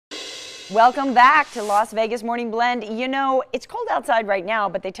Welcome back to Las Vegas Morning Blend. You know, it's cold outside right now,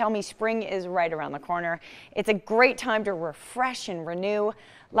 but they tell me spring is right around the corner. It's a great time to refresh and renew.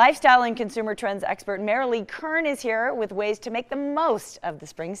 Lifestyle and consumer trends expert Marilee Kern is here with ways to make the most of the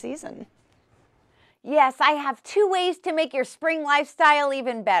spring season. Yes, I have two ways to make your spring lifestyle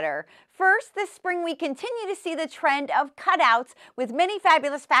even better. First, this spring we continue to see the trend of cutouts with many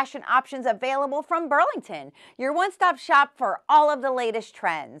fabulous fashion options available from Burlington, your one-stop shop for all of the latest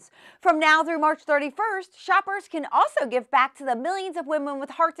trends. From now through March 31st, shoppers can also give back to the millions of women with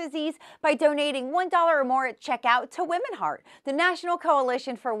heart disease by donating $1 or more at checkout to Women Heart, the National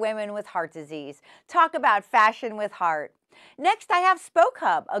Coalition for Women with Heart Disease. Talk about fashion with heart. Next, I have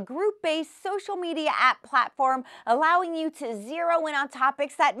SpokeHub, a group-based social media app platform allowing you to zero in on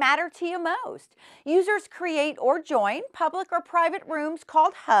topics that matter to you most. Users create or join public or private rooms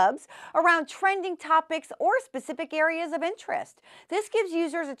called hubs around trending topics or specific areas of interest. This gives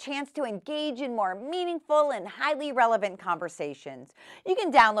users a chance to engage in more meaningful and highly relevant conversations. You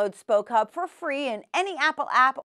can download SpokeHub for free in any Apple app